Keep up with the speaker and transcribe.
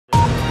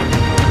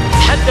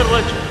حد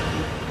الرجم.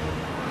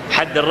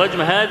 حد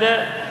الرجم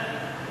هذا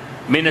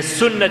من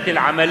السنة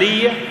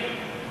العملية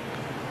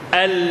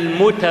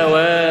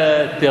المتواترة.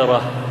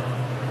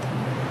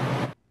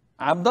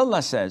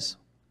 Abdullah says,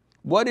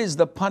 what is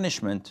the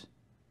punishment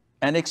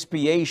and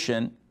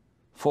expiation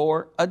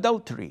for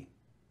adultery?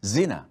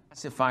 Zina,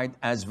 classified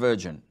as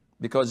virgin.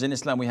 Because in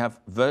Islam we have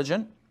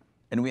virgin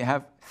and we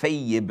have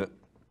thayyib.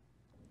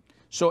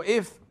 So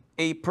if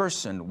a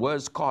person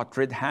was caught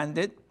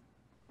red-handed,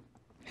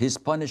 his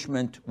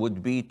punishment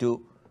would be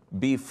to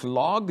be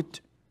flogged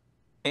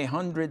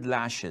 100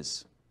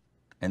 lashes.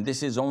 And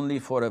this is only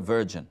for a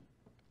virgin.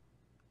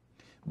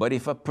 But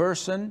if a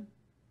person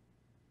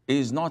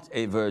is not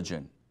a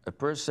virgin, a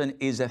person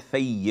is a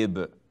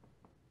thayyib,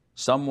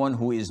 someone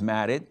who is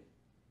married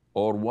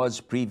or was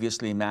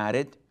previously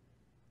married,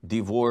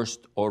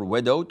 divorced or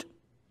widowed,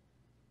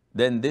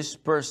 then this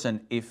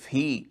person, if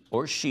he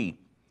or she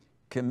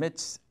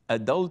commits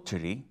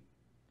adultery,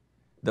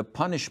 the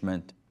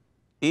punishment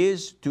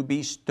is to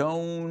be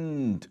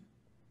stoned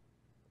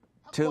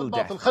till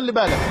death. خلي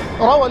بالك،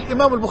 روى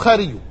الإمام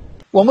البخاري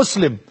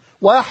ومسلم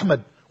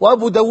وأحمد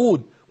وأبو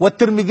داود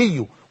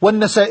والترمذي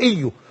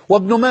والنسائي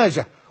وابن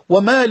ماجه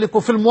ومالك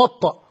في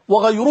الموطأ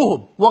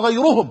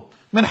وغيرهم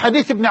من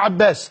حديث ابن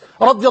عباس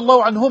رضي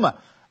الله عنهما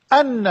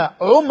أن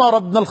عمر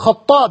بن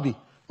الخطاب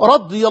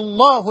رضي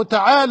الله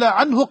تعالى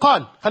عنه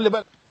قال، خلي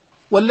بالك،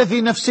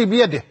 والذي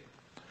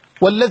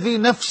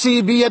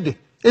نفسي بيده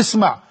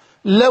اسمع،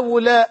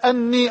 لولا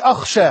أني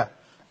أخشى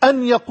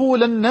أن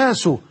يقول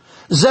الناس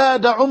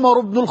زاد عمر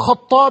بن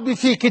الخطاب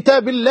في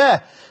كتاب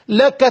الله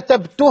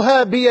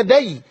لكتبتها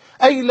بيدي،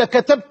 أي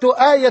لكتبت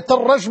آية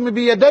الرجم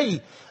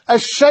بيدي،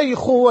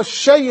 الشيخ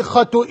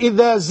والشيخة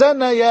إذا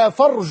زنيا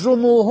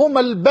فارجموهما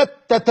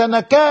البتة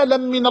نكالا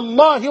من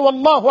الله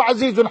والله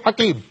عزيز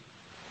حكيم.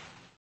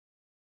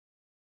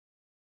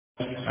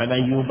 عن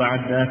أيوب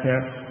عن نافع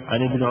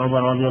عن ابن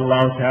عمر رضي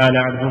الله تعالى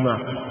عنهما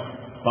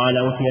قال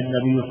أوتي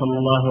النبي صلى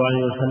الله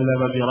عليه وسلم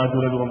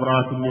برجل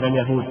وامرأة من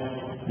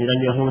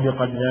اليهود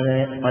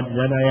قد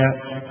زنيا،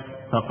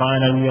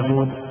 فقال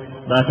اليهود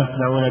ما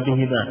تصنعون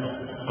بهما؟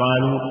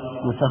 قالوا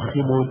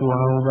نسخب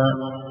وجوههما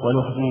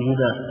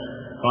ونخزيهما.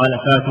 قال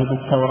فاتوا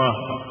بالتوراة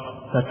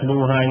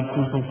فاتلوها إن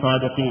كنتم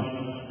صادقين.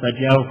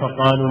 فجاءوا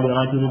فقالوا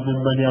لرجل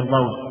ممن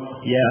يرضون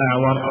يا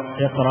أعور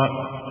اقرأ،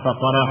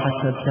 فقرأ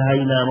حتى انتهى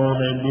إلى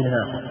موضع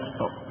منها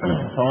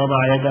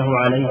فوضع يده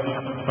عليه،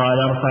 قال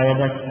ارفع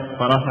يدك،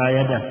 فرفع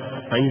يده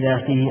فإذا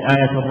فيه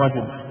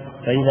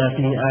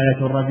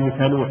آية الرجم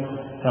تلوح،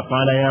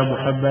 فقال يا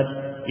محمد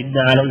إن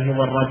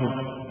عليهم الرجم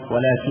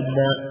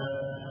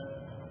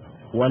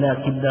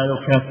ولكننا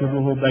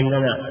نكاتبه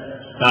بيننا،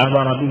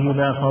 فأمر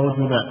بهما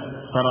فرجما،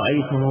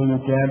 فرأيته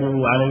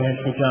يجامع عليها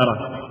الحجارة.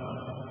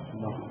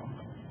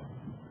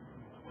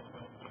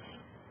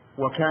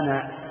 وكان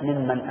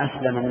ممن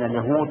أسلم من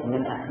اليهود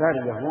من أحبار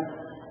اليهود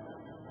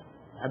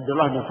عبد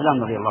الله بن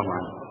سلام رضي الله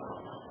عنه،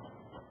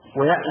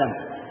 ويعلم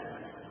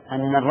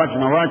أن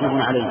الرجم واجب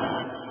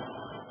عليه،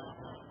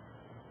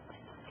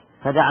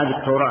 فدعا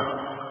بالتوراة،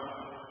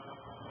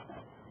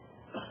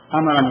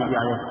 أمر النبي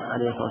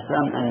عليه الصلاة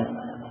والسلام أن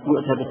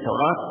يؤتى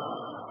بالتوراة،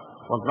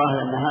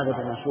 والظاهر أن هذا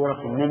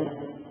بمشورة منه،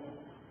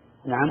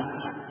 نعم،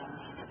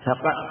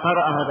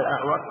 فقرأ هذا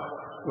الأعور،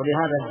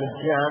 ولهذا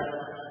الدجال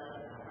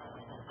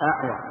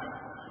أعور،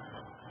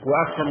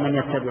 وأكثر من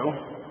يتبعه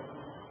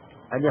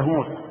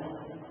اليهود،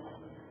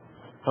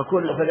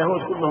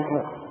 فاليهود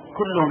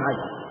كلهم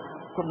عجب،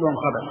 كلهم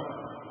خبث.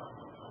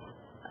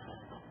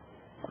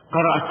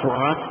 قرأ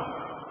التوراة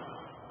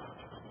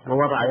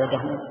ووضع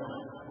يده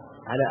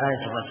على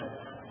آية الرجم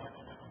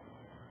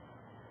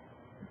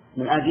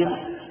من أجل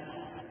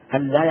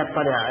أن لا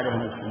يطلع عليه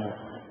المسلمون،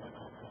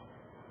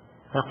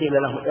 فقيل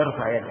له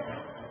ارفع يدك،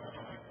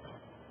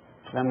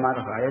 لما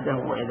رفع يده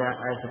وإذا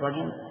آية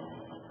الرجم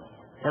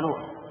تلوح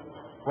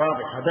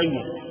واضح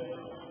بين،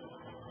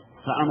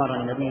 فأمر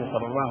النبي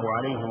صلى الله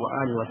عليه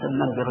وآله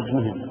وسلم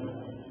برجمهم،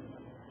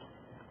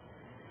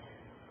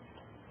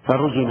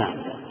 فرجم.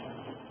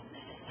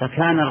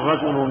 فكان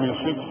الرجل من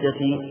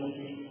شدة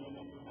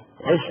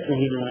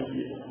عشقه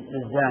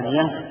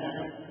للزانية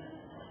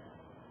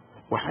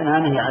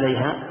وحنانه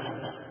عليها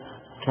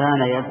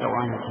كان يدعو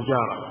عنها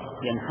الحجارة،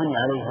 ينحني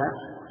عليها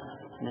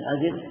من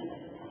أجل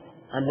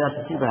أن لا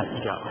تصيبها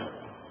الحجارة،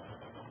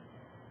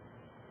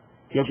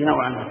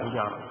 يجنع عنها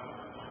الحجارة.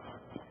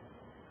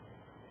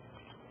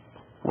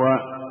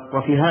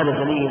 وفي هذا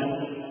دليل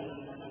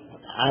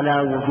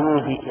على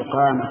وجوب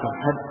إقامة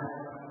الحد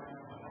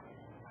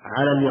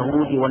على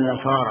اليهود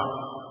والنصارى.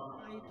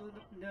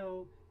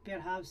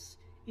 Perhaps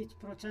it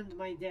portends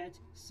my death,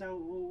 so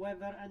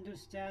whoever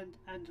understand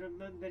and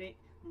remember it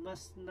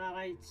must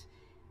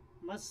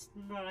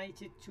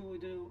narrate it to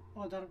the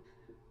other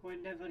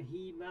whenever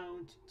he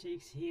mount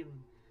takes him.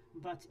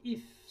 But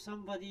if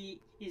somebody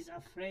is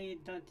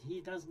afraid that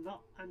he does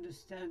not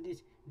understand it,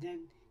 then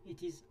it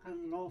is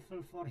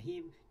unlawful for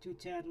him to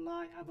tell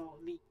lie about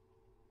me.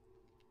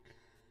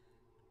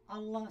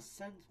 Allah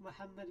sent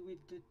Muhammad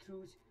with the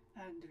truth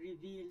and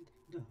revealed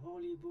the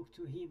holy book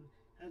to him,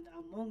 And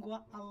among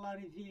what Allah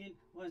revealed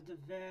was the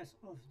verse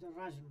of the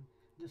rajm,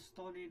 the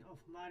stoning of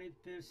married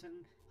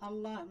person.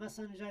 Allah's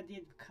messenger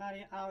did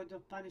carry out the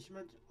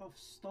punishment of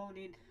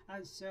stoning,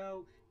 and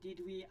so did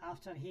we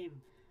after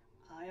him.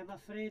 I am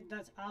afraid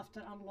that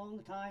after a long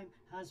time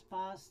has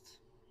passed,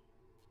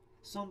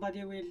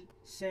 somebody will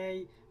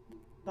say,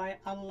 by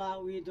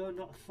Allah, we do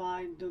not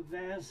find the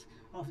verse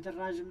of the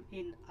rajm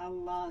in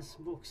Allah's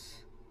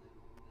books.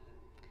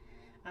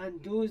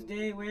 And those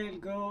they will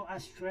go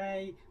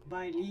astray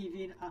by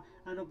leaving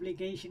an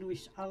obligation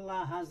which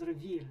Allah has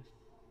revealed.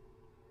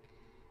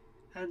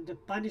 And the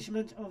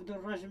punishment of the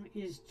rajm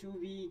is to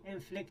be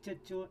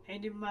inflicted to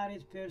any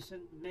married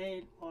person,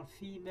 male or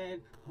female,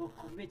 who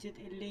committed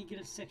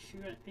illegal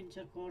sexual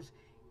intercourse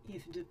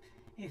if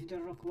the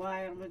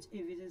requirement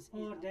evidence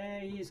or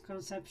there is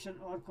conception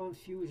or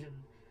confusion.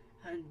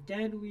 And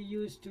then we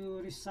used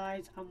to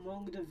recite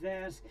among the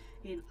verse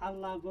in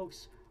Allah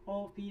books,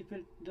 all people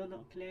do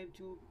not claim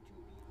to be.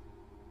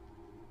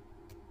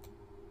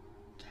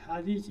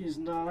 Hadith is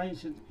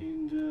narrated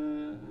in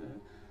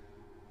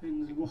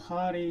the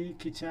Bukhari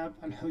Kitab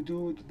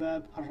Al-Hudud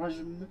Bab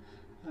Al-Rajm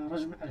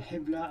رجم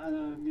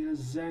الحبلى من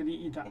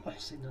الزاني إذا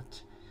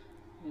أحسنت.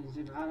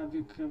 In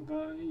Arabic,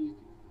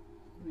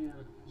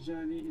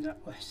 زاني إذا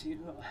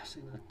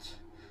أحسنت,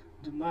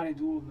 the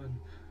married woman.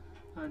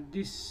 And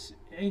this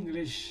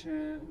English,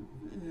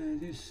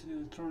 this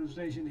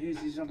translation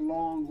is a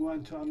long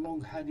one to a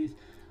long hadith.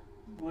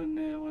 When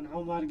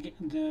Omar get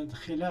the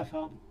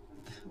Khilafah,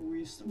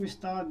 we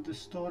start the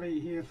story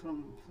here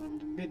from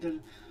the middle.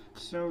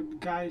 So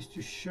guys,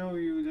 to show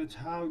you that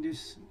how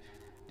this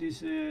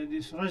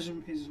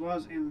rajm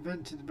was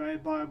invented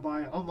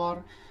by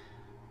Omar.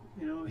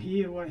 You know,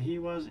 here he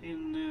was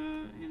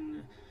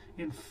in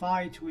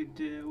fight with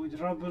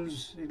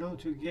rebels, you know,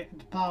 to get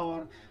the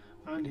power.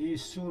 And he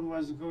soon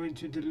was going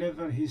to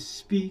deliver his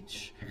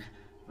speech,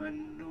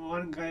 when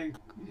one guy,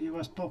 he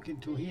was talking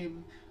to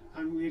him,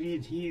 and we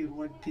read here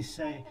what they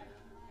say.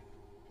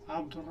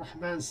 Abdul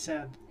Rahman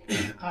said,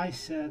 I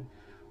said,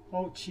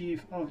 O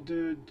chief of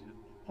the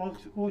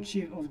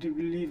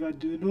believer,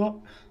 do not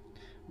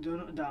do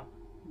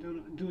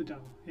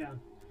that. Yeah.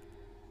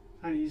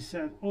 And he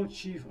said, O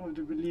chief of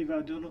the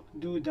believer, do not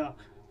do that,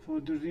 for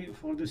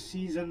the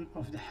season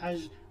of the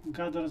Hajj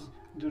gathers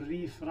the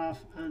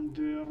riff-raff and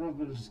the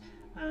rebels,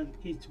 and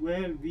it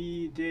will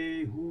be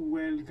they who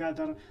will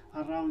gather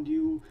around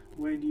you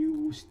when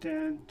you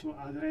stand to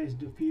address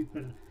the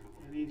people.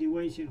 And they're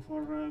waiting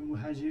for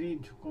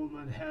Muhajirin to come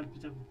and help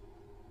them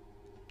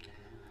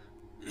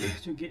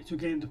to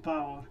gain the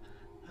power.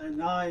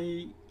 And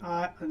I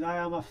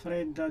am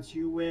afraid that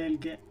you will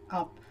get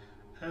up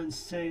and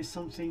say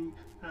something,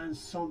 and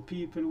some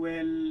people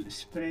will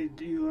spread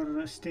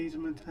your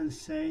statement and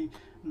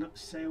not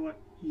say what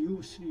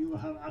you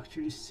have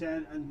actually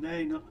said, and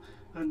may not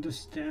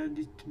understand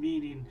its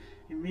meaning.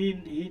 I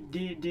mean,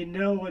 they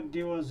know what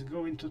they was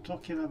going to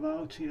talking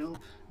about, you know.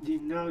 They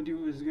know they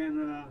was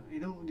gonna, you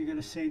know, they're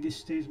gonna say this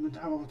statement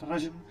about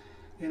rajm,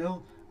 you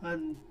know,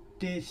 and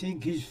they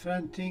think his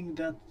friend think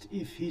that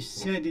if he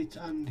said it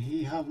and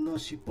he have no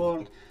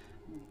support,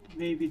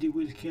 maybe they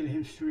will kill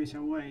him straight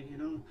away, you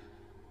know.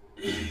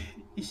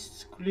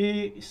 It's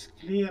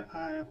clear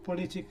a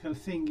political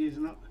thing, is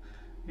not,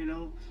 you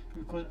know,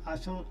 because I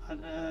thought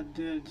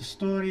the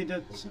story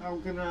that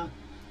I'm gonna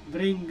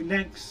bring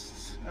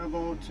next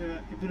about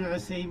Ibn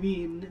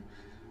Uthaymeen.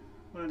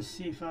 Let's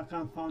see if I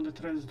can find a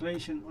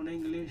translation on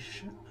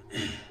English.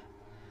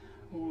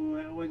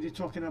 When they're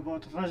talking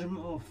about rajm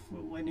of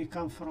when he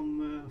come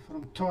from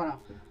Torah,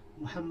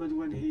 Muhammad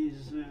when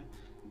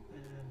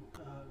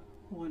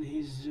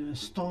he's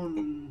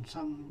stoned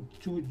some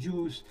two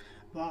Jews.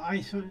 But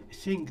I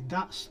think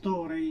that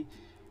story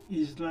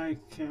is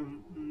like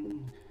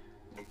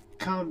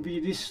can be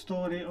this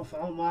story of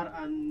Omar,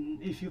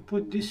 and if you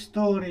put this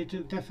story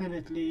to,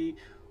 definitely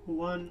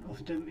one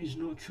of them is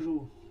not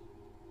true,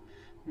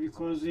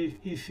 because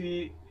if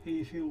he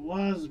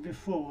was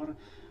before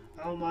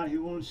Omar, he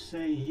won't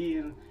say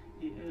here,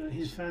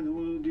 his friend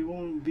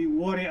won't be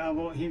worried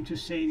about him to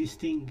say this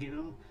thing, you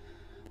know.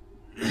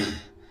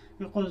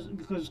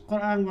 because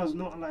Qur'an was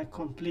not like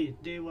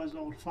complete, they was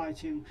all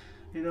fighting,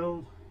 you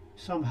know,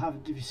 some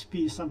have this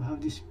peace, some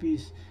have this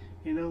peace,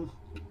 you know.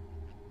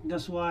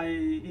 That's why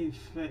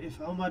if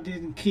Omar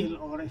didn't kill,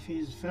 or if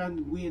his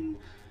friend win,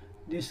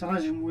 this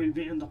rajm will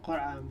be in the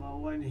Qur'an. But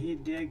when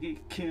they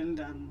get killed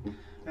and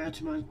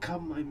Uthman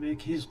come and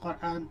make his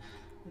Qur'an,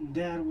 and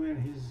there where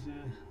his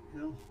you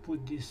know,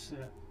 put this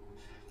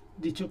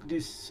they took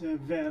this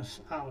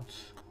verse out.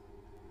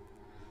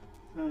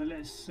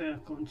 Let's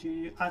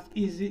continue. As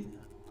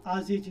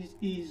it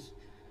is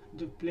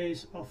the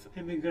place of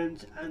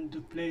immigrant and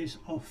the place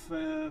of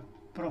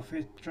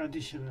prophet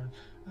traditional,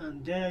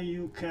 and there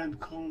you can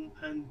come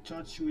and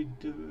touch with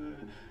the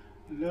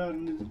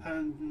learned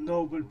and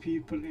noble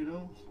people, you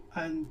know,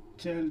 and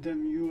tell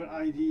them your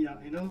idea,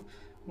 you know,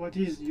 what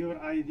is your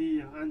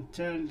idea, and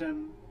tell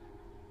them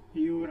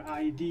your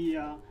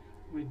idea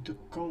with the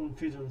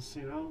confidence,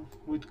 you know,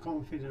 with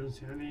confidence.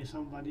 I mean,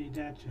 somebody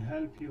there to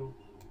help you.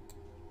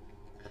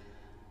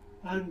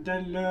 and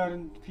then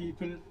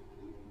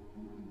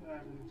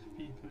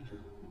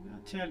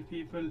tell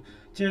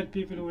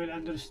people will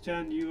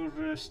understand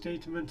your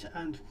statement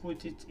and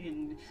put it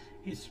in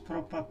its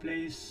proper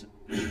place.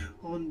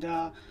 On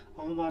the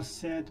Omar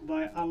said,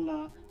 by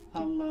Allah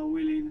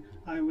willing,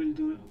 I will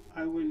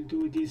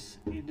do this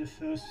in the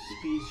first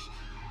speech.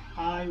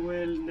 I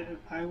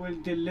will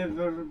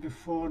deliver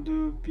before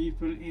the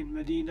people in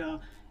Medina.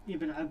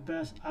 Ibn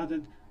Abbas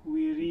added,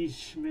 we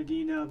reach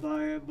Medina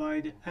by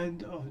the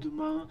end of the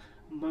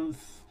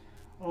month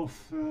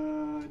of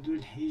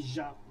Dhul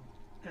Hijjah,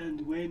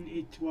 and when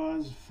it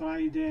was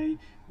Friday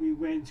we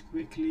went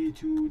quickly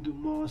to the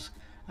mosque,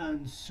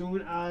 and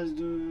soon as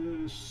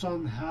the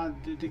sun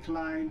had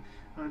declined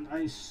and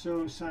I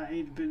saw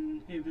Sa'id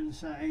ibn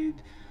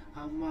Sa'id,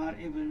 Ammar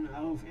ibn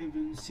Auf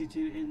ibn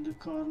sitting in the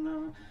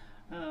corner,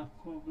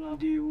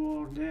 they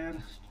were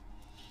there.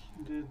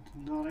 The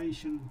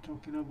narration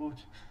talking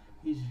about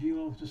his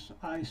view of the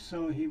I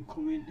saw him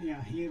coming,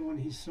 here when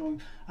he saw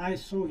I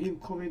saw him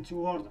coming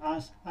toward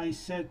us. I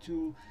said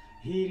to,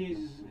 here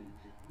is,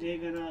 they're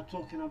gonna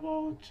talking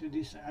about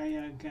this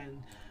ayah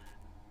again.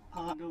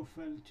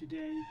 Nofel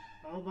today,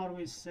 Omar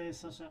will say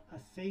such a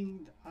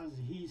thing as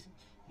he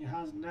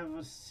has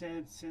never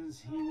said since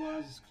he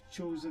was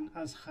chosen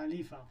as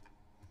Khalifa.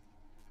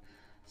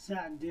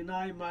 Sa'd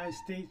deny my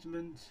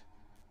statement.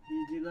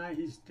 He denied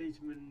his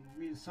statement.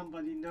 Means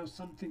somebody knows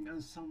something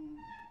and some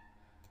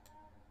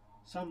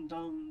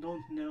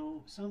don't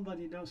know.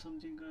 Somebody knows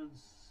something and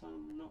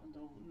some don't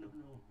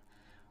know.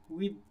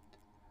 We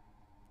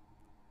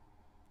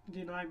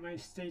deny my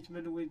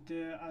statement with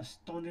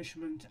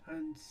astonishment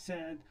and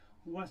said,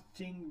 what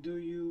thing do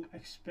you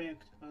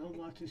expect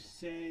Omar to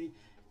say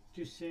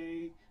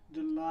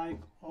the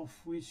like of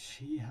which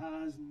he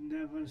has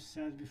never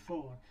said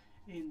before?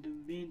 In the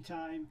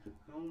meantime,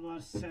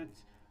 Omar sat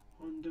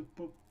on the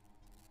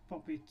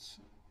puppet,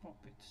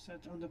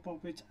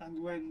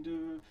 and when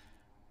the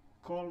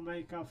call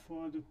maker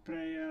for the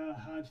prayer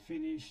had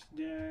finished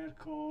their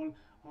call,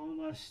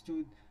 Omar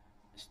stood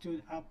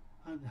up,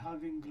 and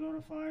having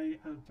glorified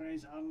and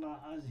praised Allah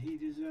as he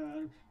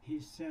deserved, he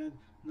said,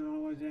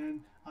 now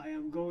then, I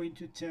am going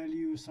to tell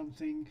you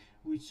something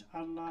which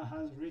Allah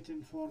has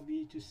written for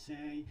me to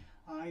say.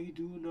 I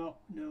do not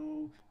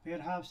know,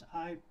 perhaps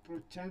I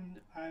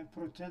pretend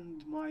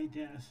my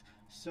death.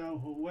 So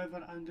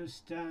whoever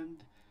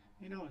understand,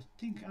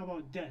 think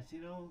about death,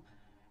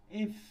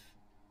 if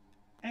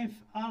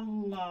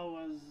Allah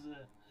was,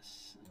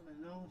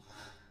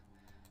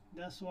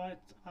 that's what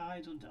I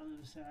don't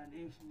understand.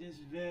 If this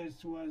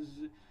verse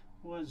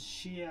was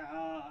Shia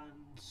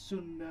and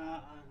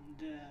Sunnah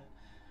and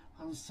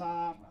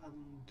Ansar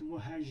and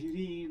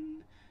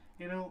Muhajirin,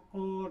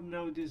 all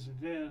know this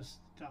verse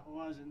that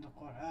was in the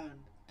Qur'an,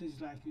 this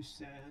like you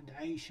said, and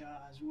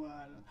Aisha as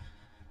well.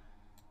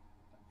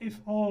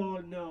 If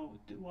all know,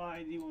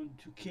 why they want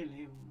to kill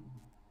him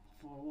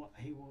for what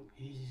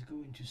he's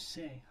going to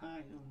say?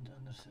 I don't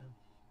understand.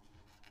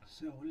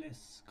 So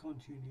let's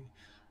continue.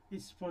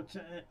 It's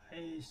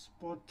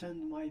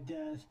portend my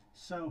death,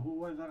 so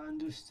whoever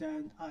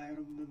understand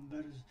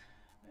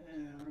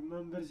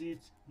remembers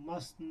it,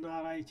 must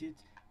narrate it.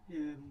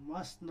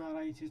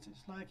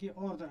 It's like you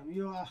order him.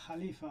 You are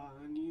Khalifa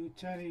and you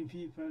telling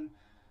people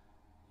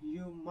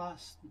you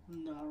must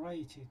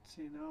narrate it,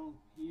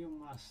 you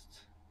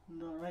must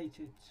narrate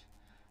it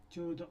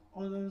to the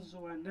others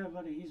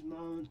whenever his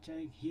mount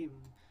take him,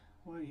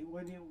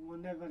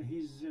 whenever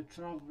his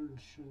travel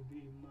should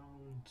be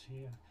mount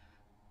here,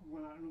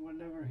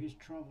 whenever he's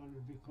travel,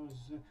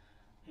 because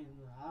in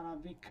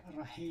Arabic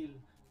rahil.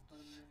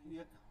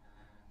 Yeah.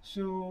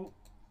 So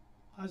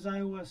as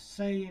I was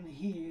saying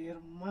here,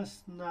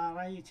 must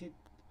narrate it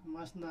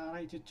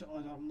to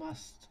other.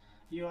 Must,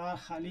 you are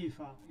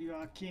Khalifa, you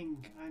are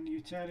king, and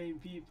you telling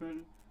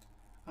people,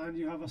 and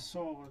you have a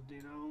sword,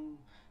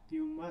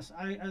 you must,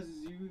 as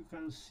you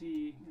can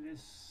see,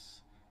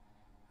 let's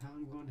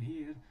hang on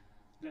here,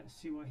 let's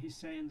see what he's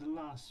saying the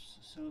last,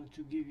 so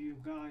to give you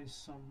guys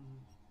some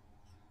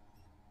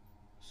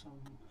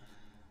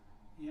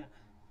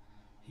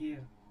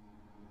here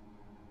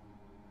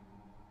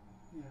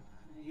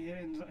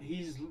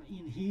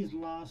in his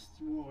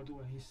last word,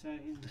 what he said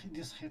in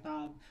this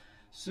khitab.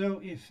 So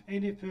if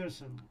any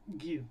person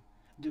give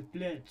the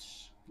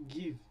pledge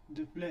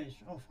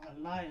of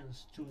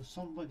alliance to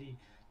somebody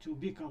to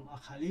become a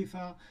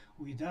Khalifa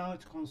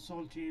without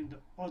consulting the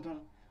other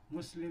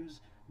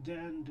Muslims,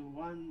 then the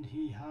one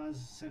he has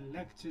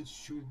selected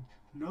should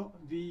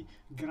not be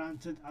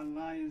granted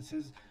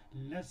alliances,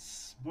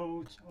 lest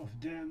both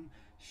of them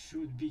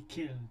should be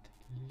killed.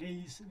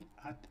 Lest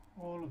at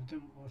all of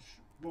them or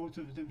both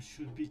of them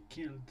should be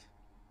killed.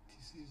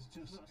 This is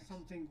just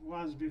something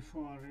was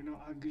before,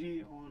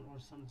 agree on or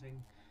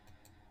something.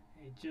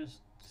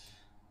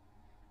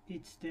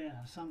 It's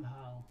there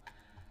somehow.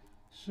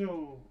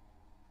 So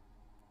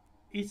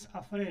it's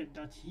afraid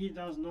that he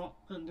does not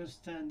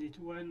understand it.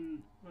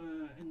 When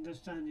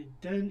understand it,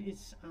 then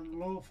it's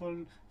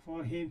unlawful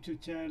for him to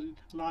tell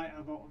lie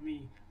about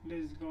me.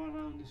 Let's go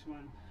around this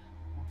one.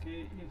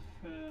 Okay, if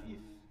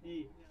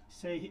he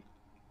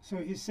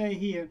he say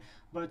here,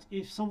 but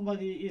if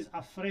somebody is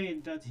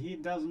afraid that he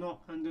does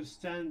not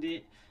understand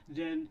it,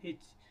 then it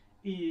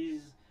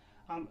is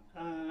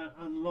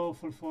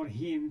unlawful for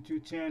him to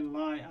tell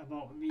lie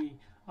about me.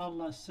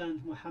 Allah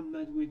sent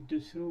Muhammad with the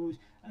truth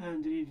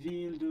and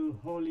revealed the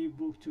holy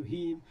book to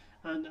him,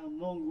 and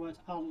among what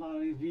Allah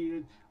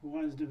revealed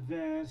was the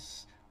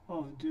verse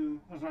of the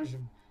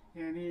Rajm.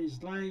 And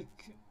he's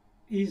like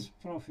his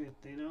prophet,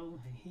 you know,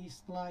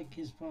 he's like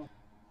his prophet.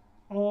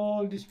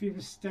 All these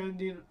people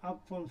standing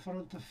up in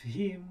front of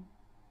him,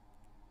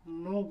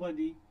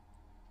 nobody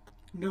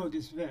know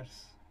this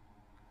verse,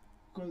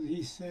 because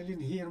he's selling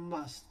here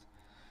must,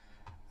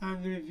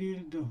 and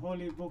revealed the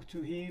holy book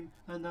to him,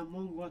 and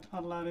among what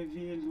Allah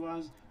revealed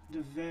was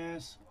the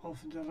verse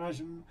of the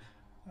Rajm,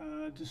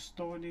 the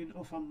stoning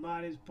of a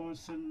married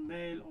person,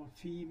 male or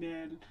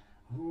female,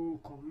 who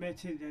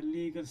committed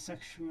illegal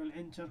sexual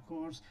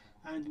intercourse.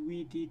 And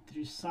we did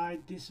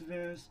recite this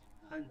verse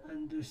and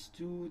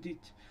understood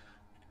it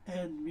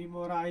and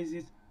memorize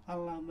it.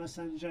 Allah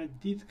Messenger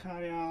did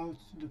carry out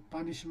the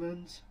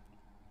punishment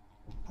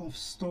of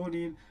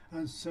stoning,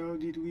 and so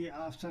did we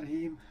after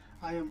him.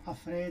 I am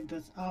afraid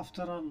that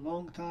after a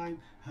long time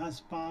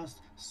has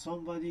passed,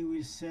 somebody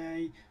will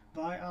say,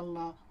 by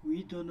Allah,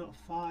 we do not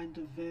find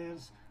the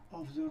verse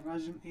of the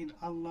Rajm in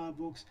Allah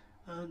books,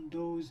 and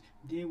those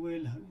they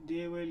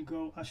will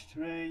go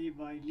astray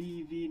by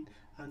leaving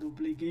an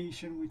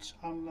obligation which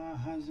Allah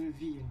has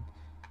revealed.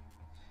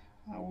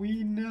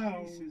 We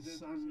know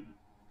that,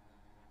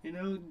 you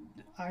know,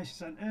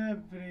 ISIS and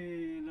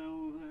every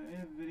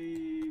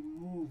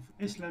move,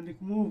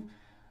 Islamic move,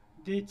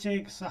 they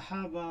take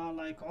Sahaba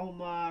like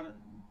Omar,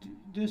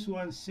 this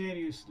one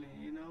seriously,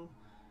 you know,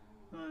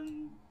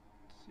 and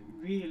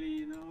really,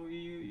 you know,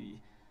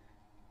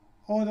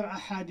 other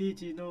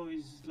ahadith, you know,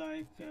 is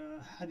like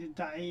hadith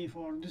da'if,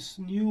 or this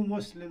new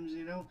Muslims,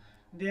 you know,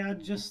 they are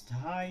just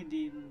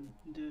hiding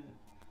the.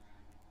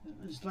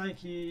 It's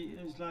like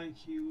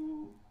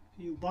you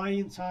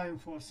buying time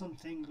for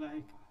something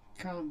like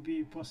can't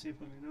be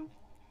possible, you know.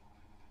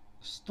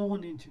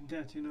 Stoning to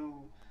death, you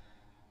know,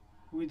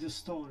 with the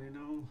stone, you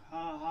know.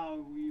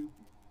 How you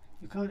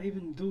can't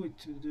even do it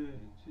to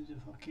the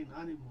fucking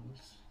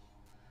animals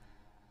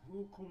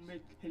who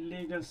commit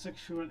illegal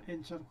sexual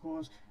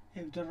intercourse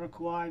if the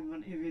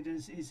requirement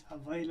evidence is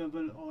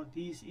available, or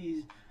this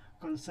is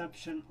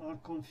conception or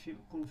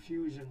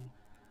confusion.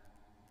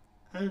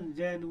 And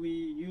then we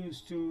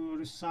used to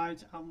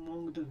recite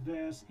among the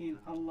verse in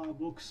Allah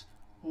books,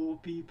 or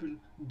people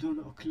do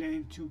not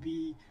claim to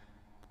be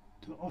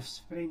the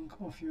offspring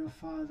of your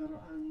father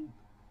and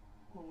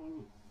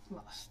all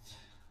last.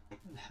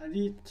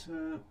 الحديث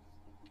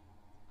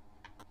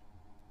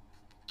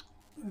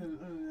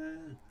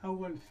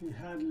الأول في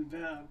هذا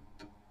الباب،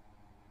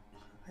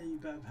 أي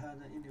باب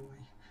هذا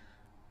anyway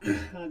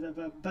هذا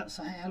باب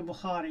صحيح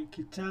البخاري،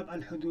 كتاب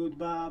الحدود،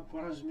 باب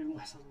رجم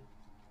المحصن.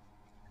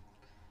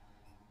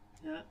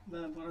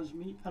 باب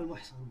رجم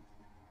المحصن،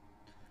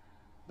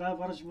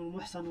 باب رجم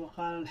المحصن.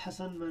 وقال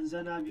الحسن: من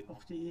زنى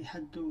بأخته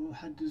حده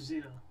حد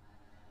الزنا،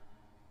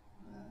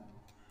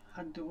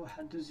 حده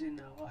حد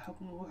الزنا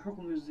وحكمه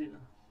حكم الزنا،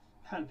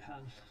 بحال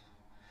بحال.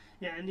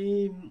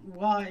 يعني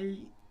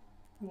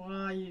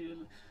why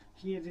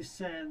here is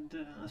said,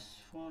 as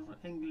for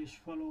English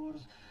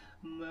followers,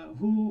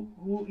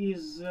 who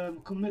is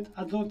commit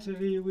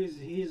adultery with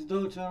his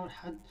daughter,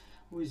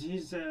 with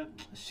his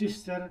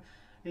sister,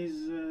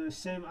 is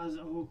same as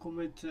who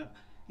commit.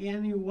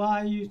 Yani,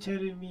 why are you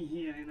telling me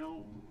here? You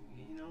know,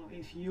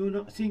 if you're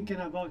not thinking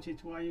about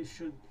it, why you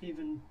should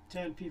even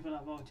tell people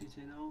about it?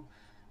 You know,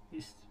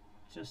 it's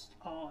just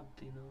odd.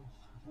 You know,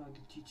 how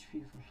to teach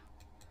people.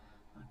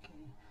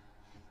 Okay.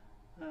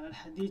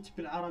 الحديث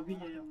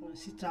بالعربية يقول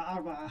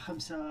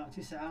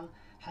 6-4-5-9.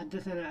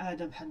 حدثنا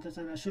آدم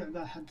حدثنا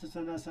شعبة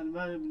حدثنا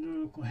سلمان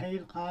بن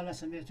كهيل قال: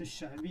 سمعت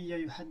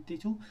الشعبي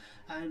يحدث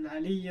عن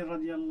علي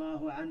رضي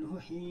الله عنه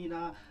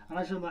حين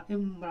رجم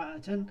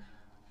امرأة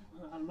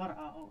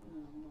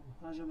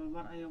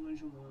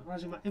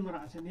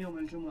يوم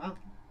الجمعة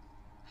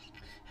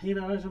حين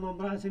رجم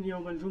امرأة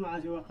يوم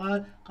الجمعة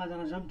وقال: قد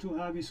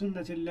رجمتها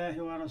بسنة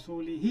الله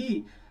ورسوله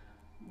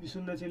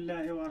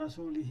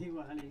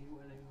وعليه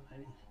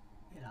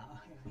إلى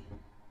آخره.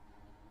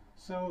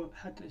 So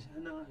حتى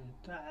هنا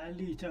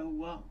علي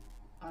هو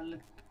قال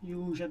لك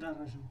يوجد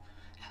الرجم.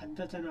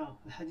 حدثنا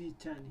الحديث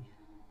الثاني،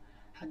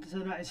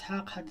 حدثنا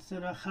إسحاق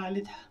حدثنا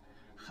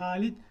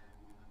خالد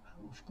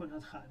وشكون هذا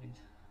خالد؟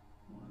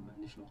 ما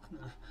عنديش وقت.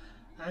 نعم.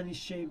 عن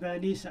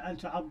الشيباني: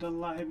 سألت عبد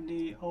الله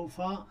بن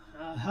أوفى: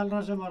 هل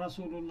رجم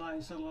رسول الله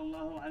صلى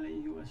الله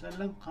عليه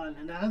وسلم؟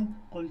 قال: نعم.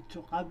 قلت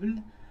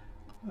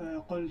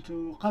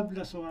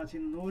قبل سورة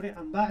النور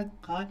أم بعد؟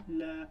 قال: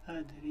 لا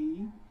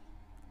أدري.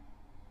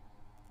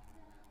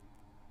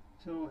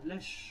 So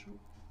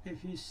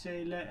if you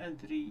say لا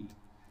أدري,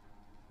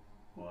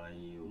 why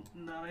you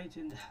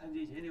narrating the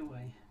hadith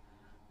anyway?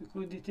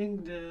 Because they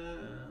think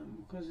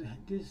because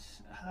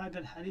هذا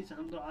الحديث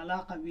عنده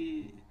علاقة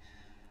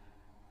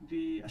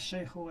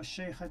بالشيخ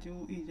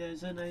والشيخة إذا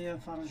زنيا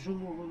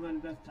فرجمهما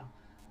البتة.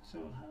 So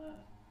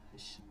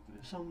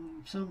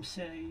some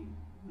say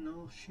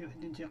شيء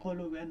وحدين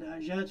يقولوا بأنها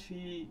جاءت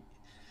في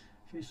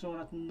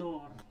سورة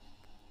النور.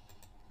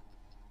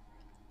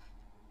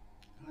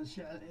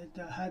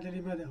 هذا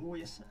لماذا هو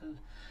يسأل.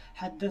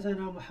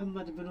 حدثنا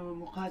محمد بن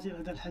مقاتل،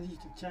 هذا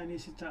الحديث الثاني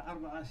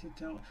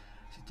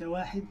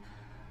 6461.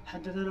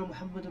 حدثنا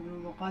محمد بن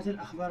مقاتل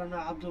أخبرنا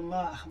عبد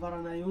الله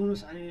أخبرنا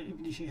يونس عن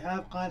ابن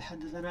شهاب قال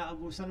حدثنا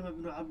أبو سلمة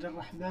بن عبد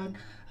الرحمن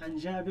عن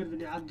جابر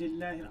بن عبد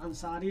الله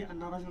الأنصاري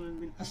أن رجلا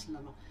من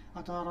أسلم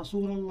أتى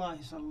رسول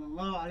الله صلى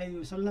الله عليه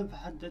وسلم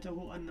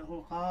فحدثه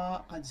أنه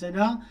قد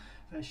زنى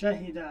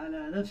فشهد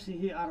على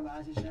نفسه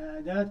 4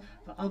 شهادات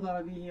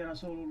فأمر به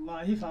رسول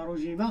الله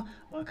فرجم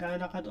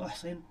وكان قد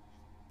أحصن.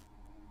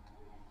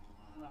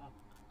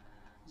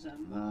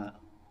 زعما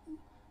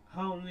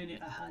how many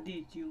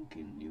ahadith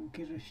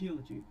يمكن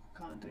refute, you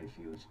can't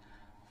refute.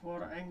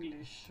 For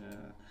English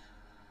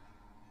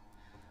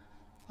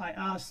I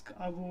ask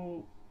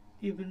Abu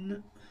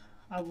Ibn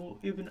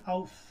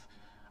Auf,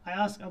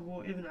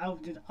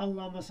 did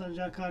Allah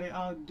Messenger carry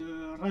out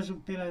the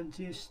Rajm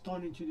penalty,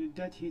 stoning to the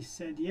death? He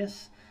said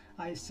yes.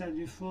 I said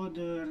before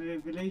the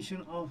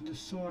revelation of the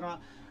Surah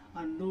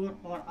An-Nur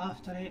or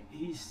after it?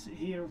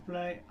 He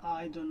replied,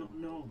 I do not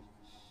know.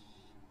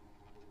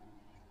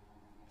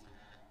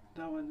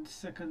 That one, the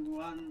second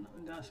one,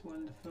 that's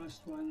one, the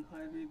first one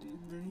I read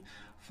in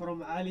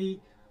from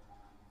Ali.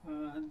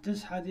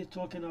 This hadith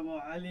talking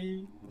about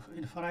Ali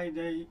in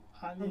Friday.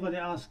 Nobody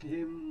asked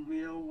him,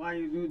 why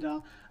you do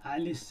that.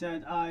 Ali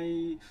said,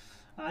 I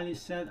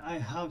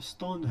have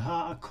stoned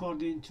her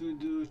according to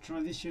the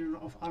tradition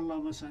of Allah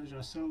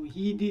Messenger. So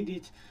he did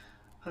it,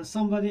 and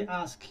somebody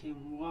asked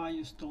him, why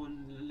you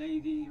stoned the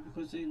lady?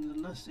 Because in the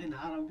Nas in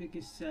Arabic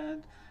it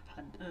said,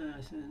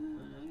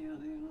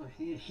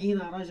 حين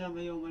رجم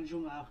يوم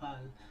الجمعة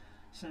قال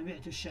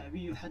سمعت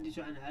الشعبي يحدث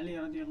عن علي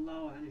رضي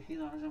الله عنه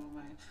حين رجم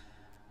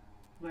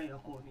ما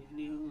يقول.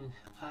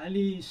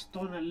 Ali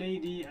stoned a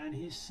lady, and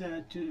he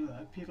said to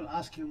people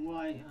ask him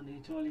why, and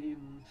he told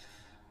him,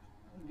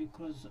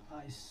 because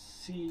I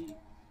see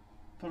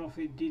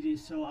Prophet did it,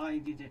 so I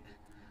did it.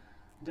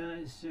 That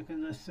is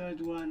second. The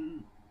third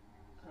one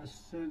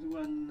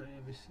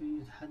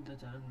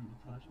يتحدث عن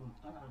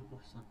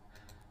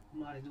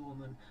married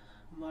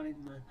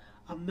man.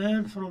 A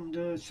man from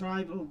the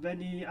tribe of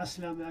Bani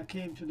Aslama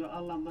came to the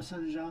Allah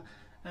Messenger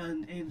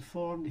and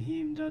informed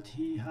him that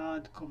he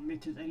had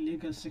committed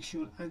illegal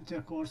sexual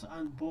intercourse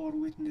and bore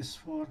witness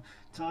for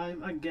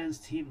times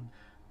against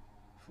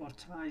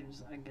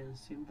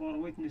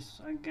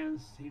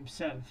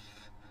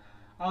himself.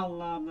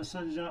 Allah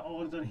Messenger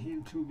ordered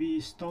him to be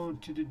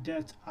stoned to the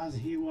death as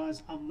he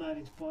was a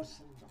married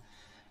person.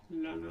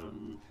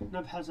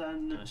 نبحث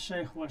عن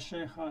الشيخ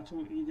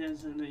والشيخة إذا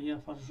زنيا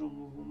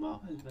فرجموهما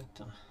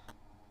البتة.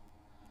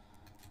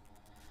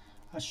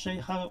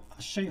 Shake.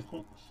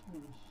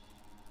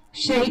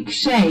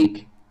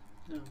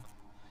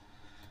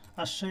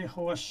 الشيخ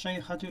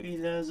والشيخة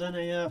إذا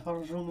زنيا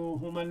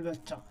فرجموهما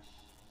البتة.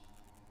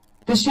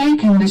 The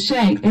sheikh and the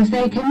sheikh, if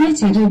they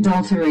committed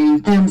adultery,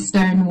 then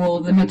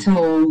stonewall them at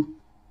all.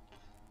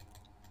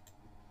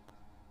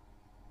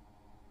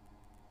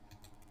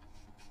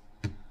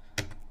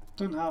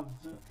 Don't have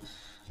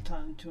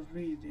time to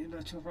read,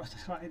 to write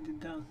it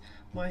down.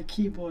 My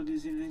keyboard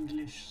is in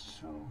English,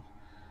 so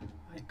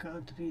I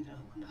can't read it.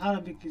 And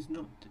Arabic is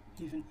not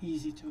even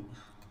easy to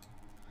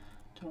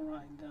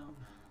write down.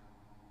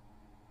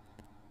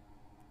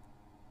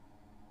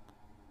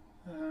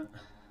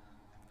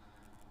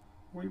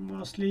 We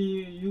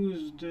mostly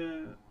use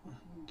the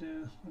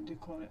what do you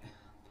call it,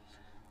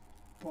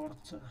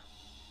 port.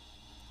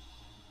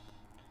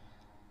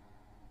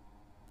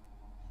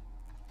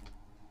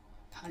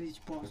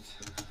 Hadith port.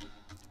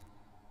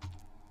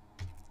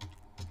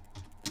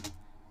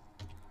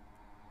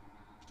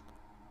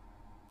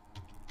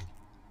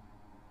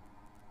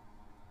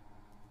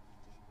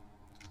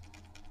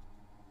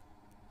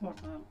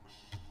 Portal.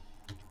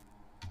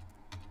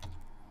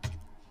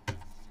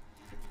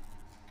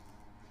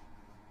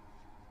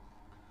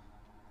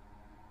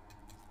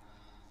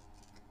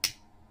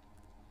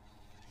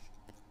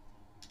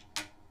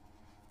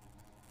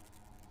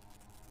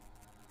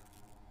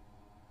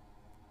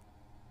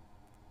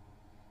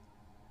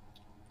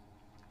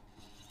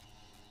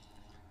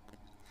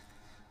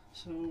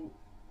 So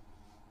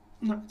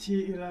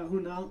نأتي إلى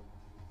هنا.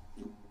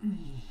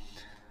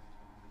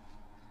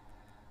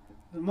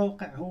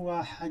 الموقع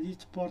هو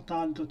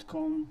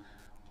hadithportal.com,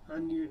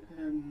 and you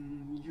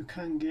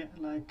can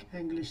get like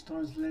English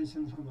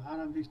translation from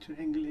Arabic to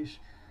English.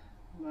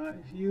 But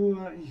if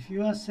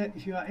you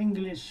are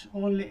English,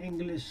 only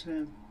English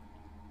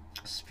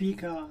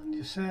speaker, and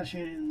you're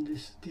searching in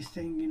this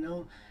thing,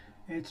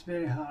 it's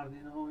very hard.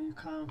 You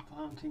can't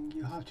find things.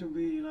 You have to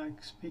be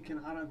like speaking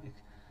Arabic.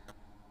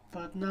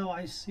 But now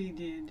I see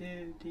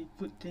they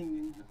put things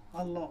in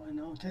a lot.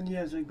 10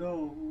 years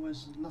ago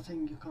was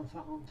nothing you can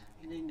find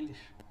in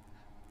English,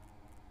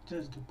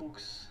 just the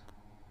books.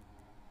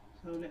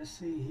 So let's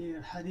see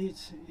here.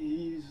 Hadith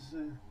is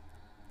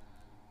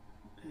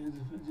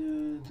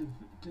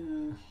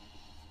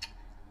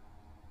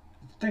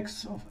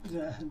text of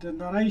the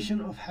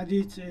narration of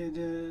hadith,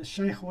 the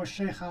Shaykh wa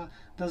Shaykha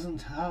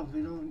doesn't have,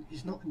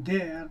 is not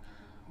there,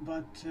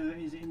 but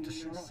is in the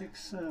Surah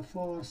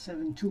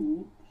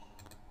 6472.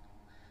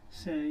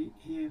 Say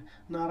here,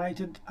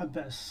 narrated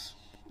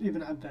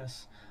Ibn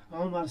Abbas.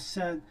 Omar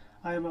said,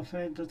 I am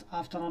afraid that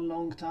after a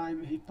long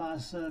time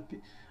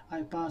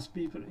I pass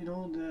people,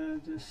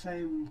 the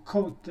same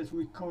quote that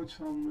we quote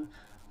from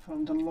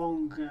the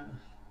long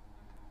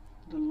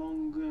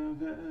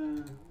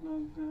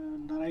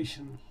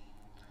narration.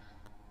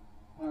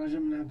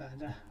 ورجمنا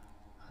بعده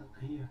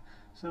here.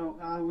 So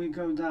we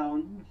go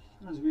down.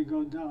 As we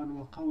go down,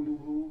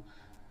 وقوله,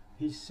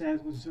 he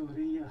said with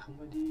Zuhri,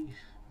 Ahmadi,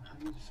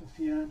 Muhammad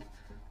Sufyan.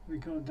 We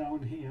go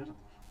down here.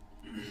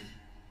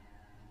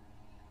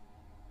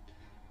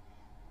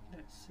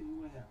 Let's see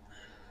where.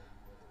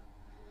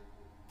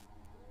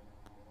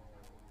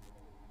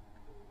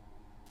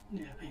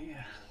 Yeah,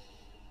 here.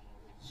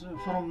 So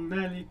from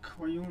Malik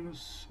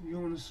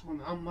ويونس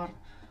ومعمر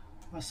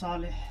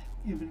وصالح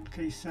ابن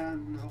كيسان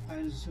من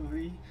عقيل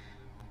الزهري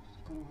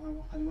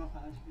وقد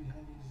وقعت في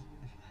هذه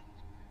الزيادة في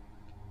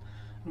حديث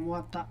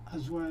الموطأ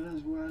as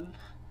well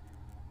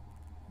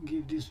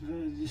give this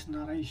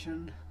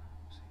narration.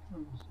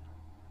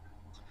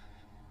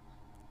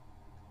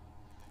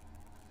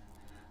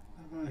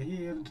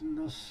 Here the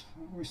Nas,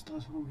 we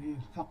start from here.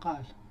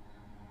 فقال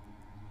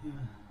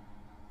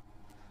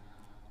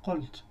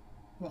قلت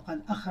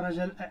وقد أخرج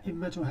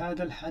الأئمة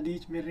هذا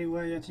الحديث من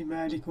رواية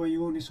مالك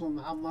ويونس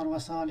ومعمر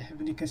وصالح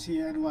بن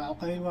كسيان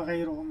وعقيل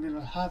وغيرهم من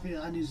الحافظ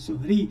عن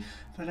الزهري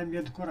فلم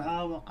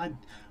يذكرها، وقد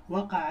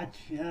وقعت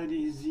في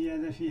هذه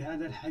الزيادة في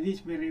هذا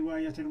الحديث من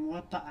رواية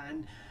الموطأ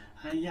عن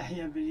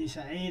يحيى بن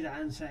سعيد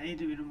عن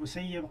سعيد بن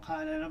المسيب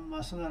قال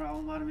لما صدر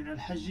عمر من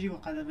الحج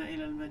وقدم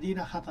إلى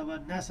المدينة خطب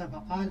الناس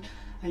فقال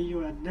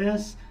أيها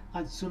الناس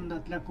قد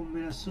سنت لكم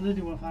من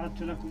السنن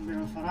وفرضت لكم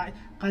من الفرائض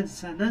قد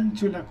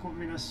سننت لكم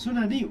من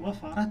السنن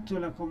وفرضت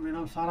لكم من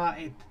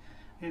الفرائض.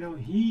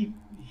 He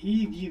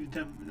gave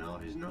them,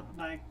 it's not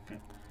like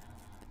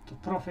the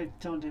Prophet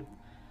told him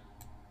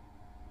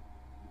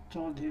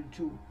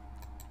to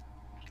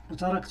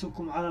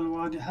وتركتكم على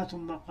الواضحة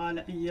ثم قال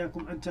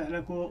إياكم أن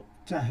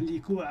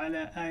تهلكوا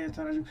على آية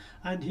رجم.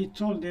 And he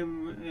told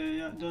them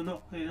do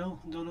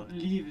not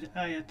leave the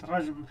آية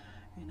رجم.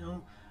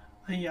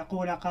 أن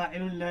يقول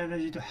قائل لا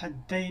نجد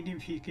حدين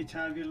في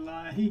كتاب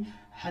الله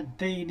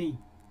حدين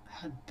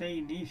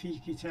في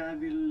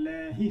كتاب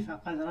الله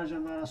فقد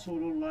رجم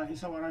رسول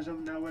الله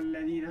ورجمنا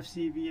والذي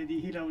نفسي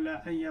بيده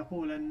لولا أن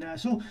يقول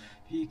الناس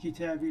في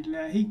كتاب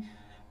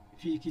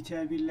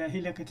الله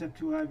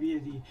لكتبتها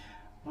بيدي.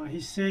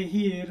 He say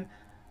here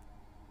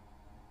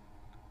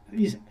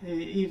is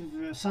if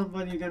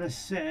somebody gonna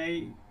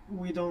say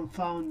we don't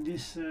found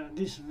this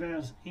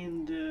verse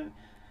in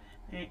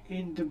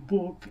the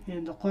book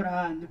in the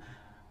Qur'an,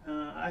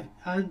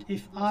 and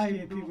if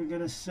people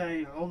gonna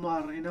say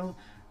Omar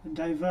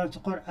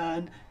divert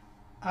Qur'an,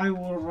 I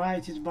will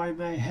write it by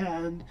my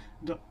hand.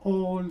 The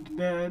old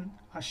man,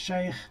 a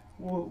sheikh,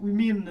 we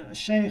mean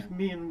sheikh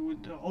mean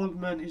with the old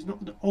man is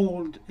not the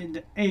old in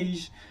the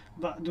age,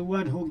 but the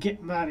one who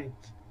get married.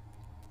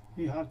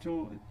 You have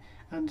to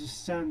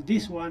understand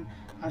this one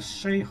as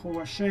sheikh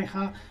or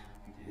sheikha,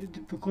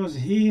 because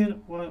here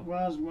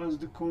was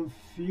the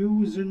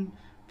confusion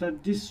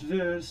that this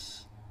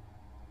verse,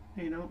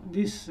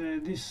 this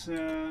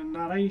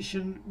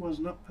narration was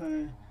not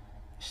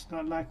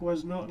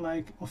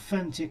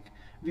authentic,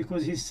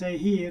 because he say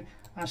here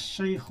as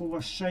sheikh or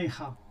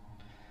sheikha,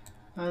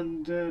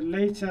 and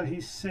later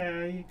he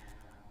say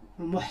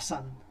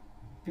muhsan,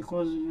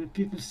 because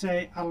people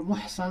say al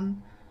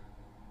muhsan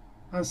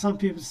and some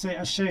people say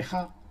al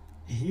sheikha.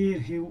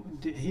 Here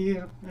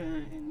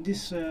in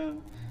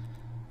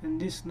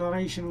this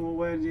narration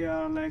where they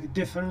are like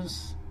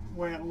difference,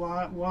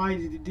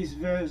 why this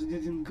verse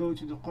didn't go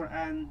to the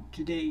Quran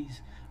today,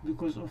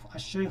 because of al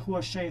sheikh wa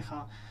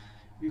sheikha,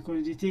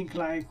 because they think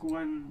like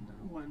when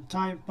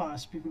time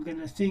pass people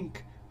gonna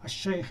think a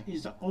sheikh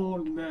is the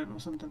old man or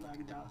something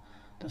like that.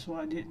 That's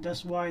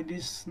why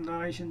this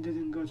narration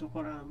didn't go to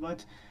Quran.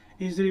 But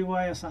is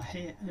riwayah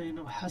sahih,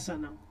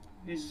 hasana,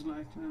 is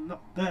like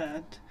not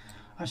bad.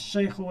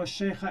 الشيخ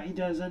والشيخة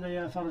إذا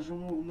زنيا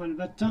فرجموهما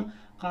البتة.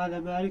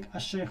 قال مالك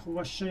الشيخ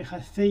والشيخة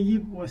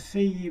الثيب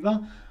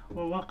والثيبة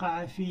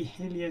ووقع في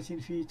حلية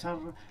في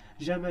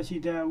ترجمة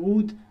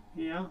داود.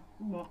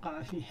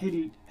 وقع في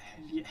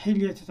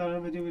حلية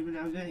ترجمة داود بن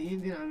عبد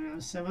الهند عن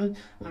السمد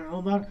عن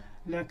عمر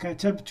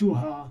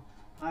لكتبتها.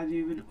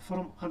 هذه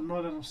from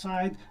another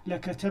side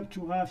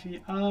لكتبتها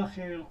في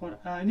آخر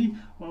القرآن.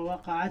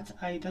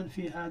 ووقعت أيضا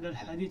في هذا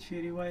الحديث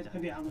في رواية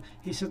أبي عمرو.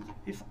 He said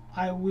if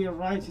I will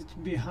write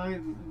it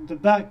behind the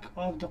back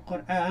of the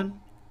Quran.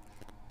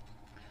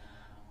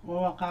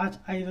 ووقعت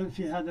أيضا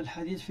في هذا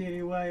الحديث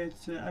في رواية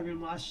أبي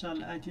المعشر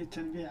الآتي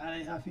التنبيه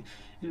عليها في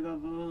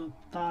الباب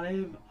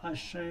الطالب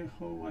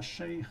الشيخ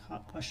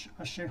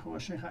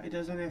والشيخة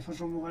إذا زنيا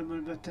فرجموهما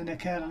البتة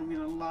نكالا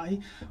من الله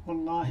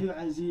والله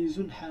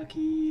عزيز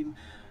حكيم.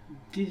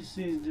 this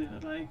is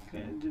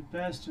the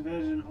best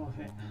version of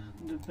it.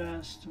 The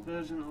best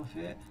version of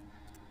it.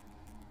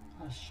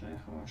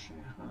 الشيخ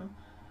والشيخة.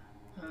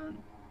 And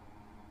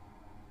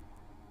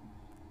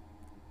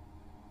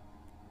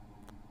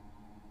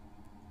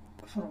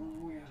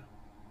from where?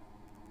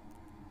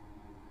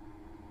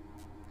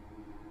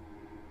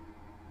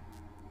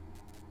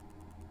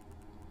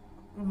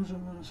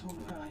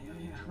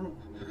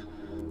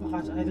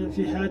 وقد أيضا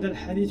في هذا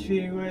الحديث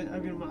في رواية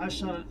أبي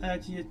المعشر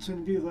الآتية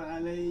التنبيه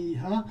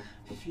عليها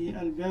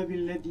في الباب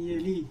الذي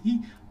يليه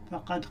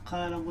فقد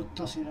قال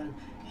متصلا.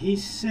 He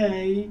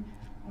say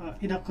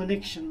in a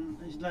connection,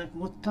 it's like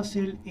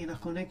متصل in a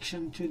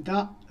connection to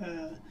that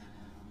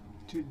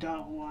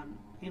one,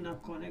 in a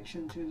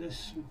connection to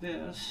this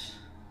verse,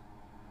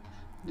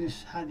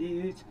 this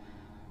hadith,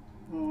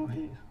 or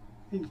here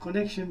in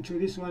connection to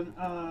this one.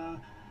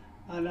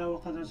 Allah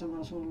وقد رسم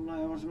رسول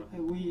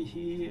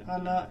الله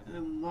Allah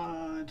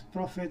the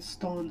Prophet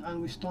stoned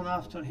and we stoned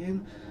after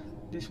him.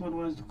 This one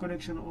was the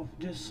connection of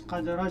this.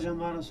 قد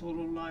رجم رسول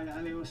الله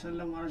عليه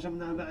وسلم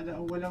ورجمنا بعده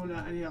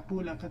ولولا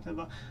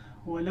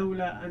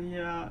أن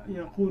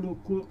يقول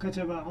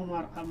كتب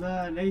عمر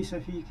ما ليس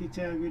في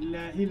كتاب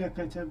الله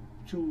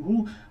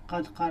لكتبته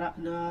قد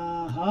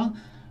قرأناها.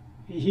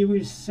 He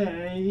will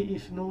say,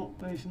 if not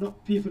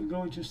people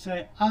going to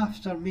say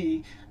after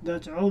me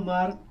that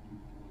Umar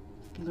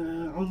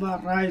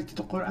writes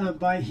the Quran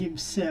by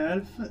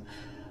himself,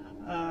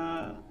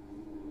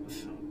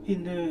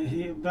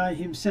 by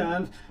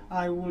himself.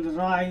 I will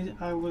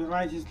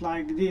write it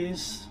like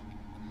this: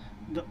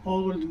 the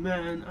old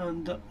man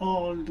and the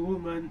old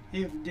woman,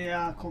 if they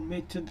are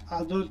committed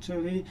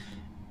adultery,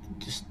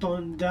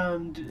 stone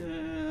them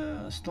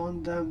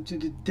to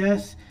the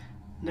death.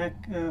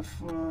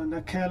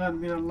 Nakalan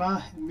min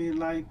Allah,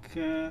 mean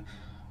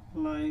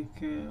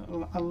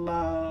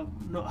Allah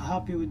not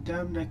happy with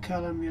them.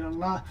 Nakalan min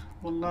Allah,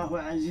 Wallahu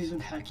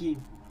Azizun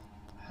Hakim.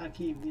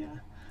 Yeah.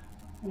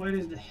 Where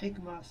is the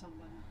hikmah?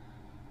 Somebody.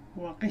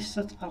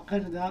 وقصة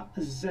القردة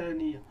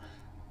الزانية.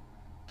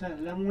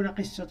 تعلمون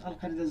قصة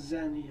القردة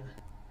الزانية.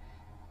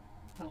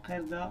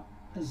 القردة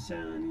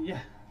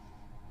الزانية.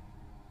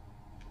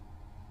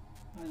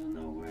 I don't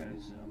know where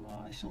is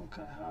Allah. I think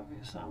I have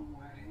it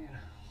somewhere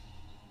here.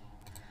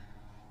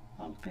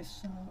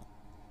 القصة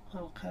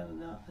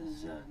القردة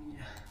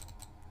الزانية.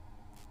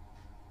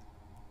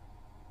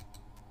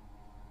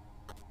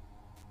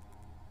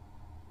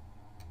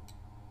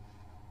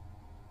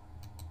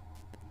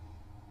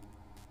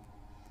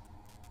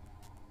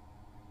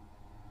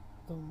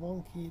 The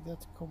monkey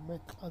that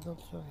commit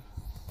adultery.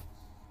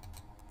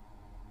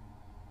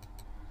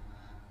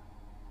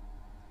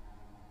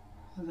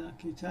 هذا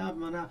كتاب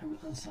مناقب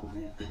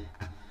الأنصار.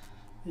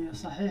 هي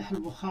صحيح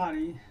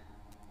البخاري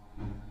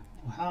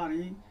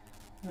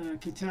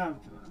كتاب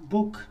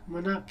book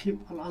مناقب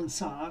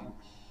الأنصار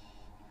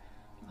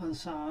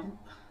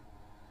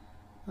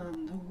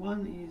and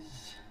one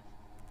is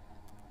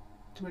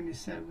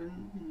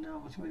 27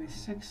 now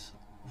 26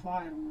 if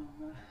I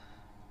remember.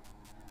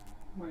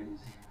 Where is it?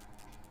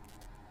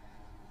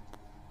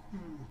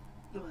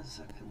 1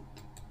 second.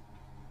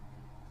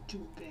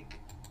 Too big.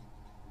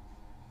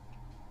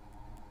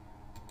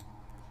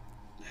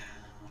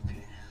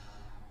 Okay.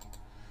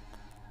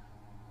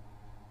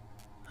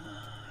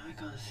 I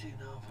can't see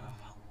now,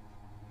 Papa.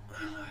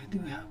 I do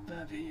have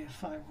bab here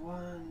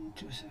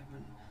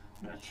 5127.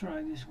 Let's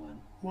try this one.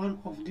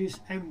 One of these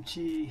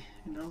empty,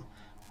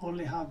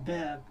 only have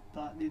bab,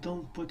 but they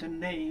don't put a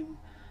name.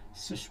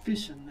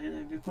 Suspicion,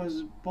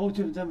 because both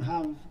of them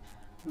have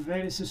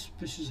very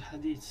suspicious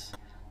hadiths.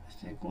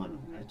 I think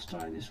let's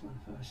try this one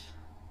first.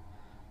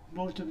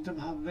 Both of them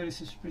have very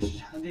suspicious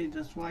hadith.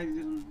 That's why they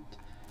didn't,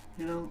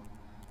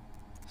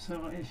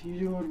 So if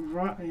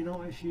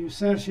if you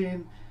search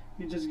in,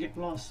 you just get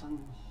lost and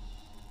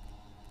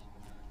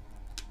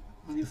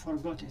you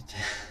forgot it.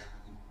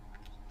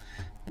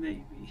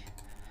 Maybe.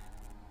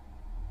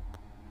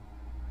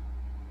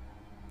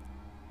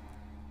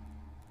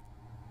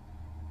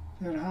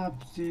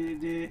 Perhaps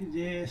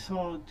they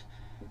thought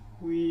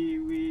we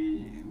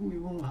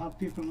won't have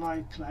people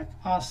like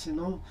us,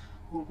 who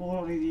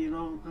already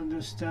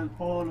understand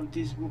all of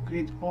this book,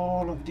 read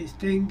all of these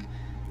things,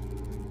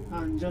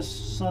 and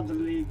just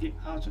suddenly get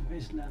out of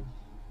Islam.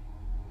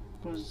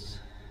 Because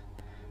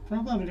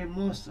probably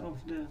most of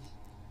the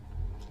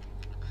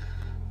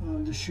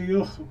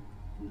shuyukh,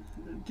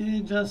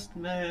 they just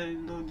they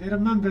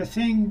remember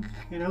things,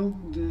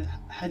 the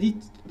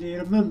hadith they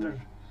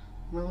remember.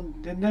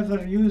 They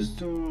never used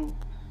to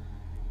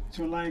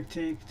like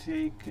take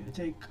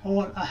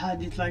all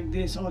ahadith like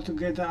this all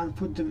together and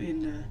put them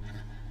in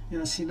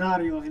a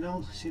scenario,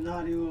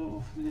 scenario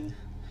of the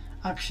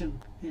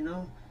action,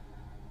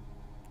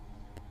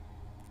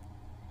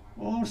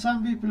 Or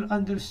some people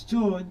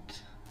understood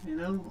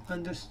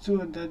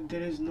that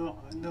there is no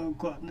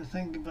God,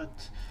 nothing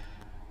but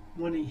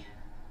money.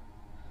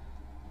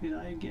 Will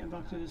I get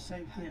back to the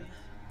same here?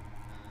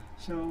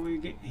 So we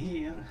get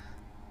here.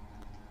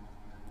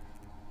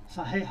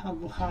 صحيح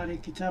البخاري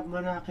كتاب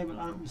مناقب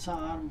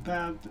الأنصار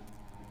باب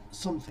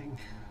something.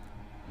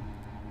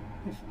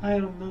 if I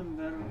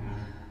remember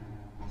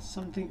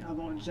something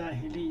about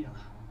Jahiliyyah,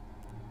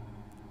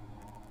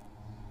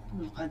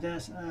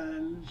 الحداثة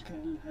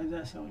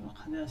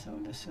والقداسة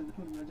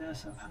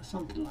والمداسة,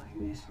 something like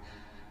this.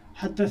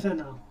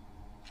 حدثنا,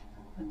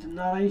 the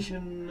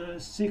narration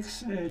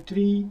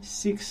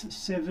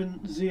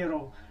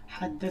 3670.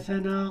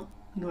 حدثنا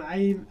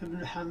نعيم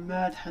بن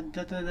حماد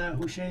حدثنا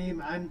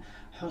هشيم عن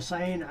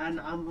حسين عن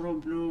عمرو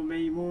بن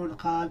ميمون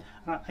قال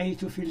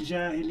رأيت في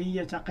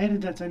الجاهلية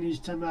قردة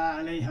اجتمع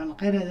عليها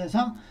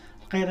القردة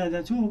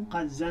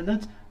قد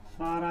زنت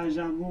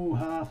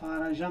فرجمتها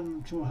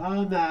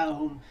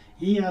معهم.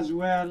 He as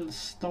well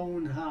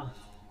stoned her.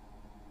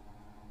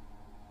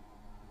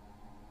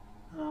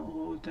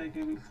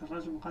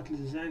 الرجم قتل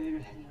الزاني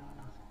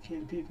بالحجارة.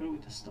 Kill people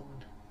with a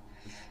stone.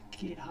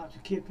 How to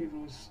kill people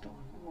with a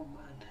stone. Oh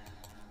man.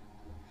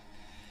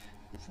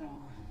 So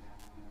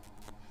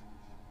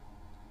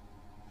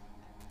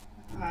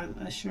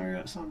I'll show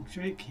you some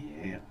trick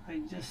here. I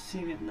just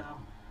seen it now.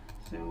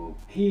 So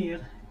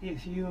here,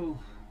 if you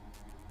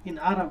in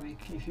Arabic,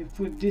 if you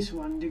put this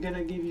one, they're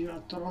gonna give you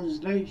a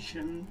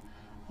translation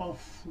of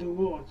the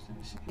words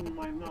in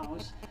my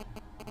mouse.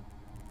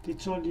 They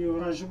told you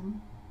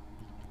Rajm,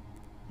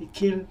 he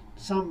killed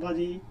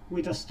somebody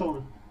with a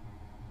stone.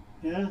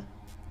 Yeah?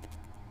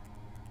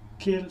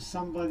 Kill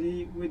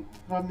somebody with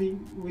Rami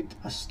with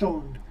a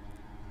stone.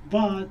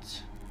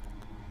 But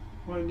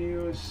when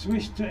you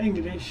switch to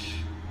English,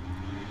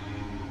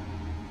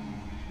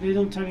 they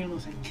don't tell you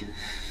nothing.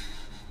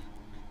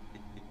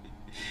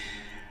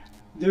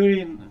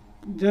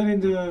 During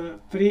the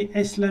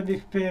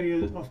pre-Islamic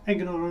period of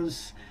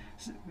ignorance,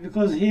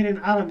 because here in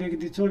Arabic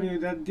they told you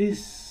that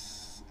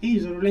this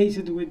is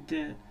related with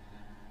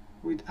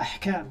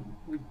ahkam,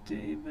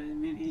 I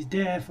mean, is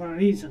there for a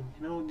reason.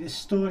 You know, this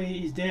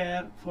story is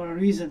there for a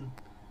reason.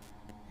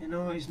 You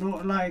know, it's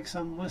not like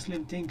some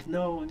Muslim think,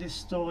 no, this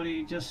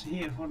story just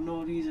here for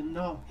no reason.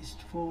 No, it's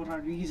for a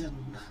reason.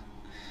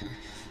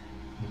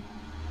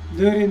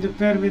 During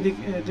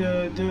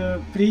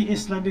the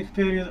pre-Islamic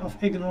period of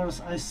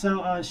ignorance, I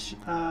saw a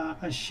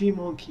she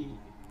monkey.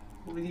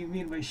 What do you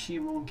mean by she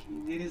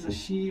monkey? There is a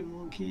she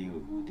monkey,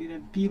 there is a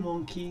bee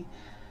monkey,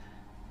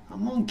 a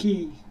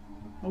monkey,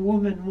 a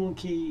woman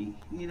monkey,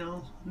 you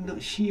know,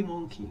 not she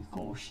monkey,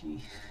 called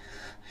she.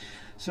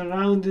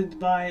 Surrounded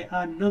by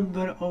a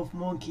number of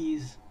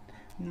monkeys.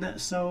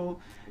 So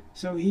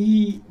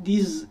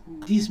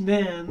this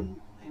man,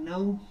 you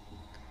know,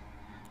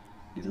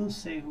 they don't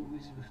say who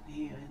is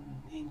here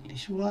in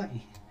English.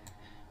 Why?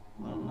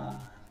 Well,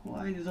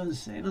 why they don't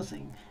say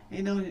nothing?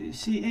 You know,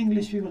 see,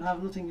 English people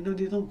have nothing. You know,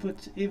 they don't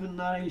put even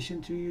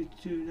narration to you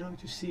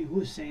to see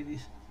who say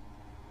this.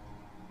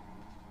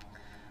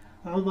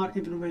 Omar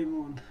ibn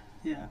Maymun.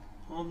 Yeah,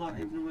 Omar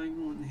ibn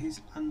Maymun. He's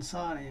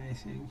Ansari, I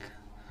think.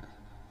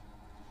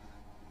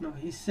 No,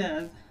 he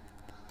said,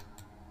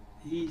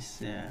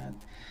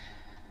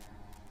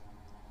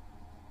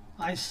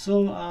 I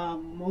saw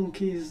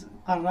monkeys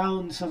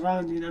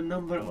surrounding a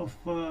number of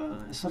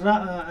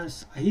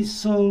he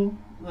saw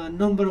a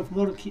number of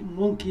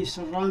monkeys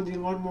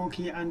surrounding one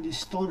monkey, and he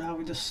stoned her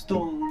with a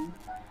stone,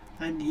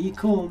 and he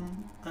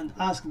come and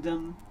asked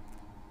them.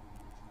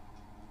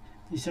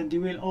 He said they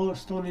will all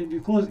stone it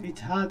because it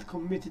had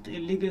committed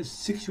illegal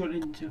sexual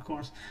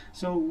intercourse.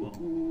 So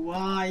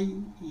why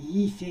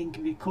he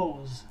think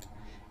because?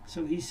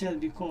 So he said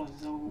because.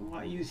 So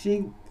what you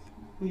think?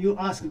 You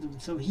asked them.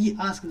 So he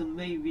asked them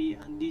maybe,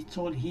 and they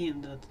told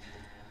him that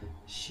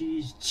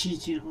she's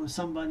cheating on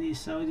somebody.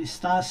 So they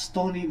start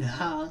stoning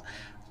her.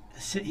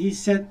 So he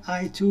said,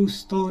 I too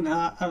stone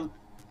her,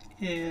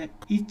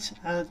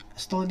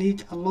 stone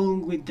it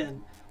along with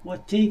them.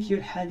 What take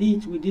your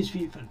hadith with these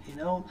people? You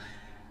know.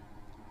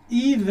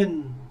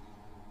 Even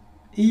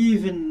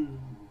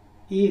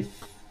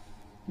if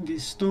the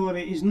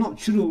story is not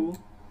true,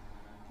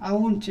 I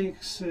won't take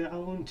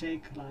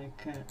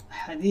like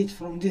hadith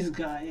from this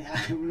guy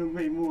Ibn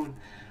Maymun,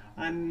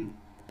 and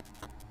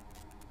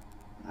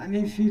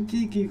if you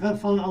think you can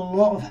find a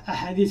lot of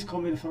hadith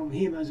coming from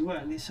him as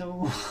well,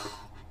 so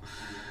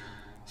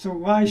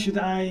why should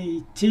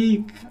I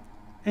take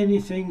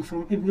anything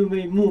from Ibn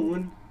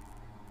Maymun?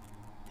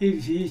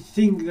 If you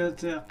think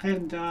that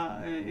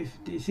if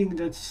they think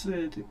that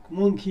the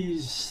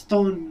monkeys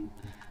stone,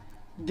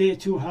 they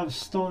too have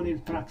stone in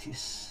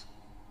practice.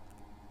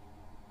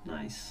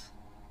 Nice.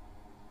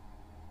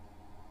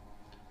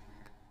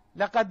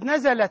 لقد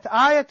نزلت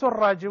آية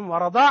الرجم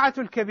ورضاعة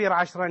الكبير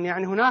 10.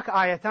 يعني هناك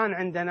آيتان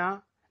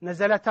عندنا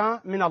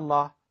نزلتا من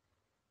الله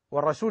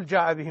والرسول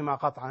جاء بهما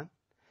قطعا.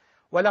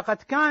 ولقد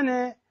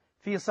كان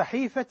في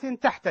صحيفة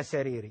تحت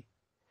سريري،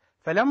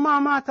 فلما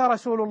مات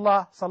رسول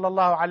الله صلى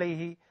الله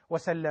عليه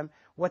وسلم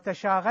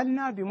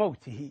وتشاغلنا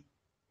بموته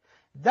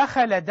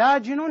دخل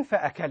داجن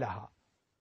فأكلها.